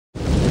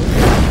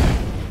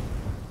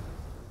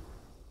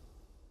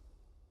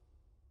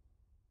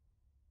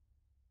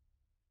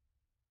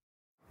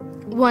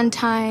One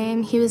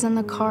time he was in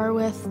the car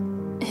with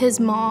his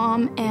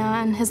mom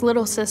and his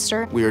little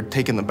sister. We were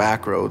taking the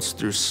back roads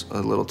through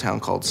a little town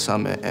called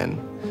Summit, and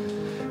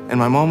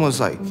my mom was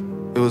like,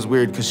 it was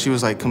weird because she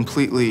was like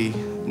completely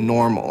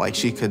normal, like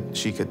she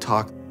could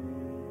talk.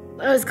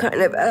 I was kind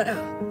of at a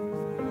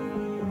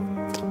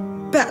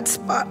bad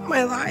spot in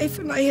my life,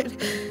 and I had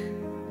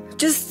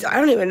I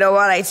don't even know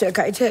what I took.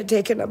 I had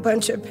taken a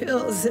bunch of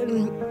pills,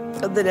 and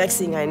the next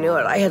thing I knew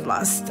I had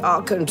lost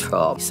all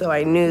control. So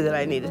I knew that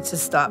I needed to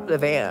stop the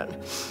van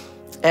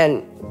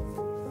and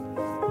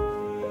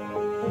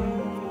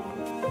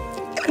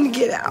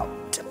get out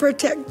to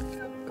protect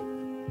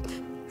them.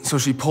 So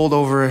she pulled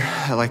over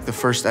at like the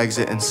first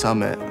exit in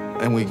Summit,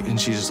 and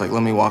she's just like,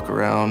 let me walk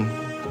around.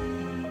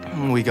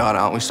 And we got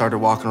out and we started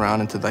walking around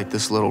into like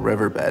this little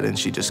riverbed, and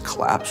she just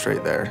collapsed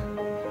right there.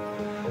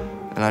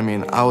 And I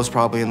mean, I was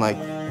probably in like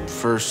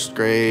first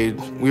grade.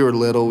 We were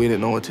little, we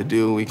didn't know what to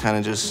do. We kind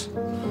of just,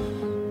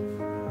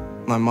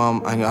 my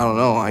mom, I don't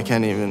know, I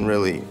can't even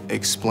really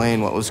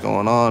explain what was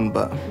going on,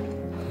 but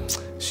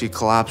she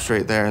collapsed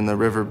right there in the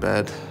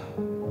riverbed.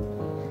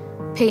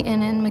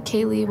 Payton and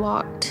McKaylee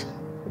walked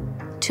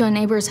to a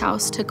neighbor's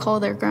house to call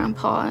their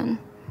grandpa and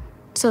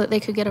so that they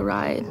could get a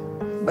ride.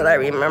 But I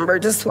remember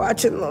just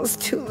watching those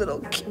two little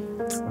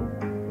kids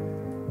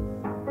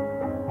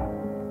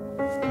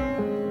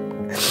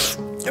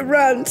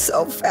run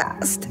so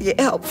fast to get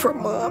help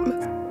from Mom.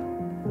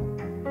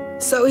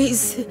 So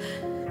he's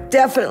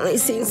definitely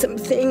seen some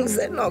things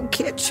that no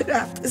kid should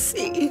have to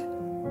see.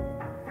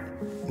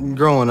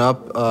 Growing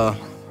up,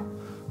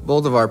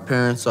 both of our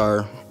parents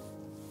are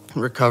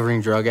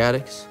recovering drug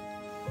addicts.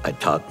 I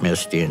talked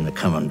Misty into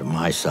coming to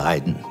my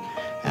side,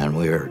 and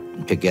we were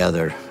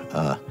together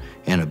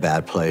in a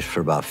bad place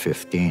for about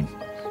 15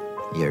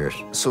 years.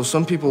 So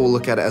some people will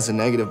look at it as a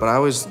negative, but I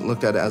always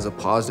looked at it as a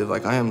positive.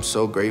 Like, I am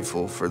so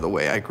grateful for the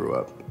way I grew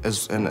up,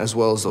 as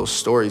well as those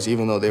stories,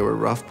 even though they were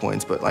rough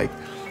points. But like,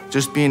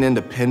 just being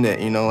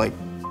independent, you know, like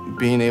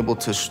being able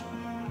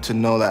to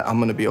know that I'm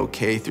gonna be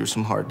okay through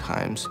some hard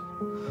times.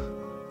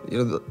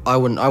 You know, I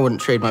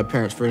wouldn't trade my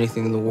parents for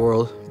anything in the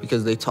world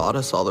because they taught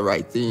us all the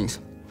right things,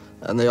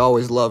 and they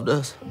always loved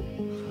us.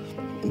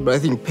 But I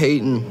think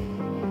Payton,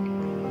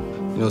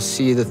 you know,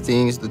 see the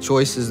things, the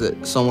choices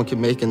that someone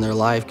can make in their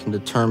life can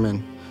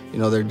determine, you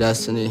know, their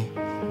destiny.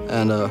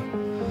 And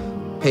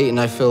Payton,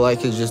 I feel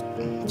like, has just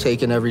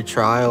taken every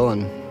trial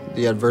and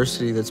the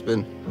adversity that's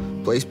been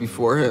placed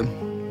before him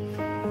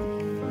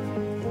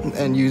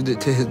and used it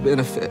to his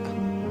benefit,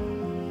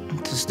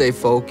 to stay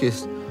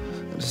focused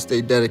and to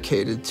stay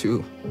dedicated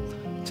to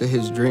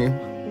his dream.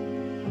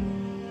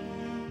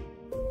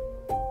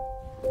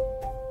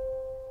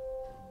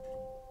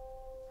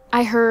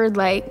 I heard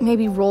like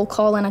maybe roll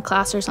call in a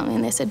class or something,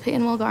 and they said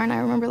Payton Wilgar, and I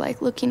remember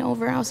like looking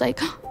over, and I was like,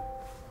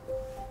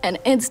 and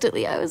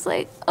instantly I was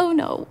like, oh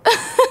no.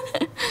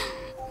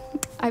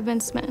 I've been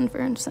smitten for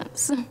him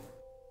since.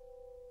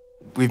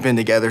 We've been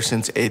together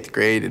since 8th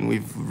grade,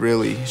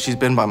 and she's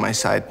been by my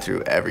side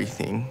through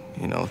everything,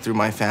 you know, through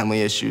my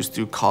family issues,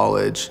 through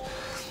college.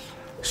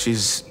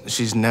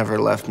 She's never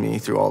left me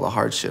through all the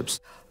hardships.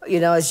 You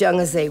know, as young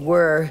as they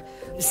were,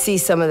 see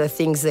some of the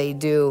things they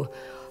do.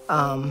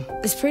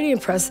 It's pretty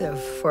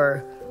impressive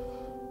for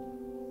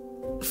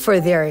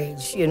their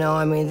age, you know.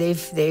 I mean,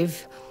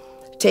 they've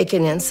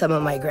taken in some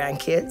of my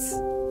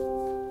grandkids.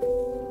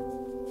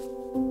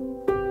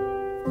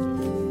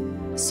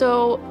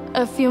 So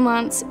a few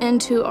months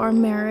into our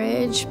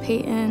marriage,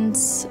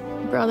 Payton's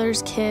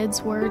brother's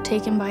kids were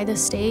taken by the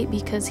state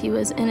because he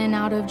was in and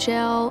out of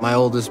jail. My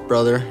oldest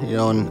brother, you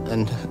know,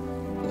 and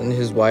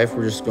his wife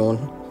were just going,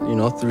 you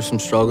know, through some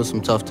struggles,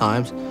 some tough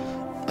times.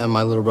 And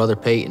my little brother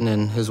Payton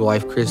and his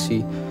wife Chrissy,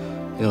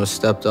 you know,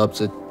 stepped up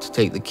to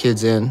take the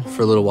kids in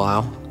for a little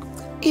while.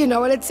 You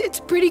know, and it's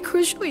pretty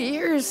crucial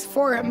years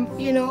for him,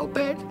 you know,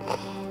 but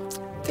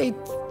they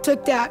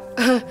took that,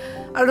 I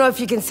don't know if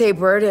you can say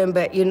burden,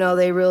 but, you know,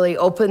 they really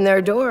opened their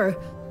door.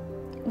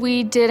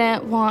 We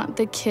didn't want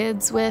the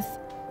kids with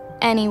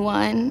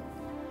anyone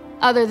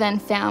other than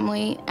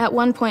family. At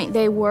one point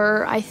they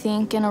were, I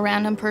think, in a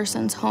random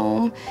person's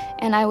home,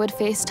 and I would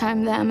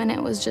FaceTime them, and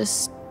it was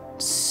just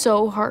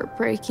so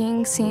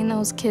heartbreaking seeing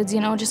those kids, you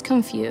know, just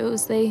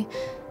confused. They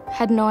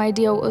had no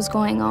idea what was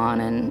going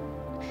on. And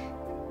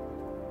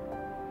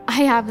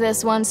I have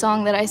this one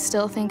song that I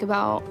still think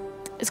about.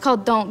 It's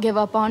called Don't Give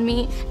Up on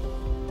Me.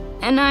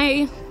 And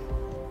I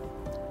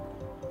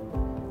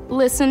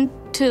listen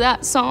to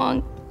that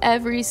song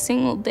every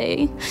single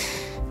day,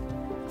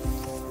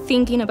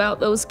 thinking about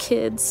those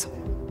kids.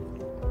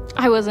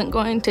 I wasn't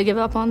going to give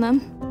up on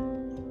them.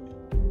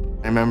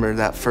 I remember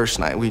that first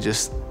night, we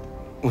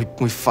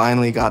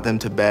finally got them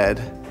to bed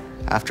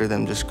after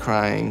them just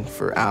crying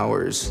for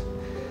hours.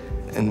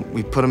 And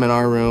we put them in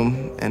our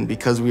room, and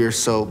because we were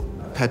so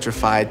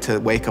petrified to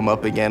wake them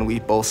up again, we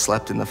both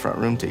slept in the front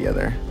room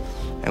together.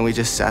 And we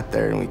just sat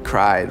there and we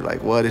cried,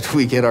 like, what did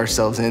we get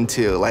ourselves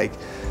into? Like,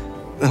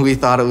 we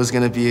thought it was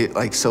gonna be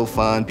like so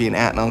fun, being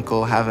aunt and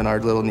uncle, having our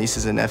little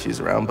nieces and nephews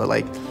around, but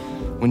like,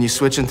 when you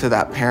switch into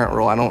that parent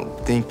role, I don't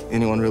think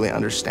anyone really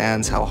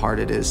understands how hard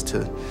it is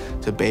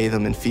to bathe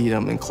them and feed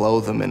them and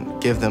clothe them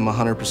and give them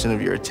 100%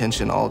 of your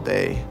attention all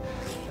day.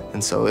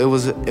 And so it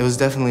was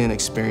definitely an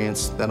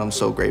experience that I'm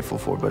so grateful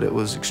for, but it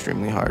was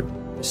extremely hard.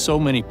 So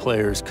many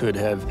players could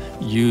have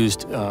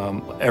used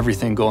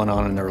everything going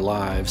on in their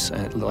lives,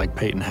 like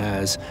Payton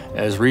has,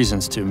 as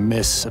reasons to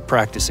miss a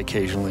practice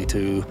occasionally,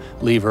 to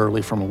leave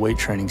early from a weight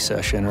training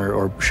session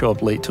or show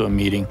up late to a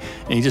meeting.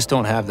 And you just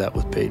don't have that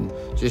with Payton.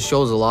 Just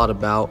shows a lot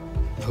about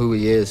who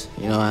he is,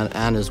 you know,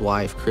 and his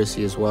wife,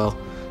 Chrissy, as well.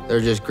 They're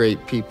just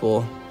great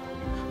people.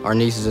 Our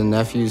nieces and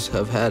nephews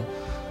have had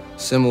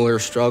similar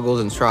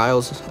struggles and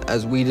trials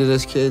as we did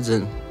as kids,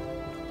 and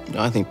you know,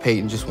 I think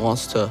Payton just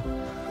wants to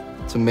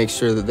make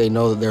sure that they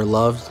know that they're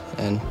loved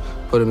and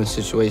put them in a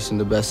situation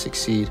to best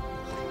succeed.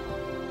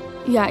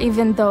 Yeah,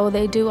 even though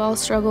they do all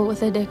struggle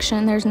with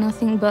addiction, there's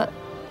nothing but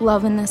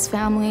love in this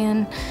family,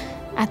 and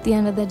at the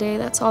end of the day,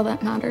 that's all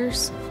that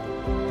matters.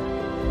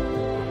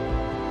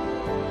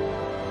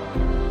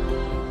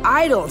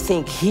 I don't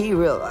think he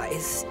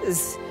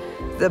realizes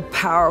the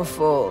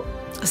powerful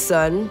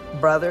son,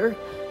 brother,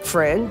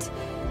 friend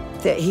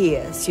that he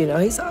is. You know,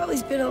 he's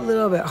always been a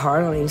little bit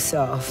hard on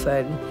himself,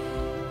 and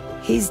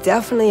he's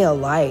definitely a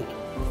light.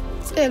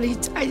 And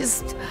I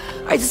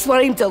just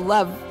want him to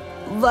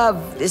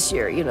love this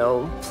year, you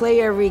know,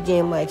 play every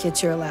game like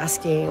it's your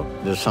last game.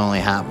 This only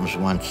happens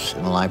once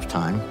in a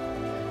lifetime,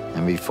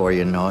 and before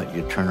you know it,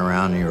 you turn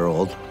around and you're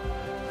old.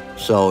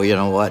 So, you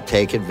know what,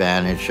 take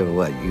advantage of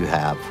what you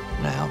have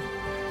now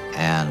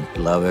and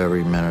love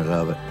every minute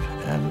of it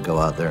and go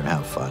out there and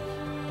have fun.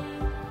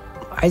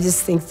 I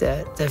just think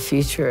that the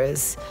future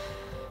is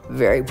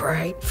very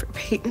bright for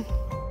Payton.